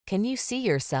Can you see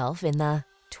yourself in the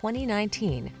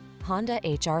 2019 Honda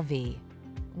HR-V?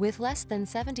 With less than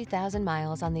 70,000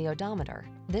 miles on the odometer,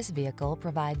 this vehicle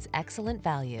provides excellent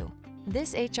value.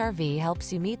 This HR-V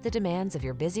helps you meet the demands of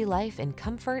your busy life in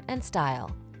comfort and style,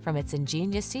 from its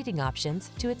ingenious seating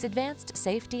options to its advanced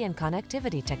safety and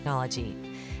connectivity technology.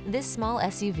 This small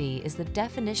SUV is the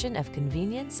definition of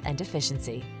convenience and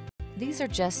efficiency. These are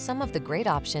just some of the great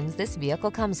options this vehicle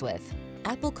comes with: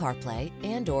 Apple CarPlay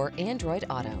and/or Android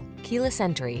Auto, keyless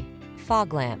entry,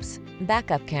 fog lamps,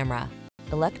 backup camera,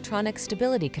 electronic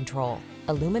stability control,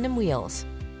 aluminum wheels,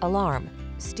 alarm,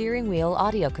 steering wheel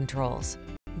audio controls,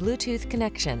 Bluetooth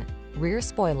connection, rear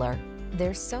spoiler.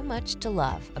 There's so much to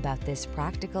love about this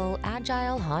practical,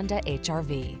 agile Honda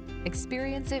HR-V.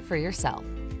 Experience it for yourself.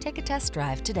 Take a test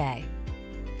drive today.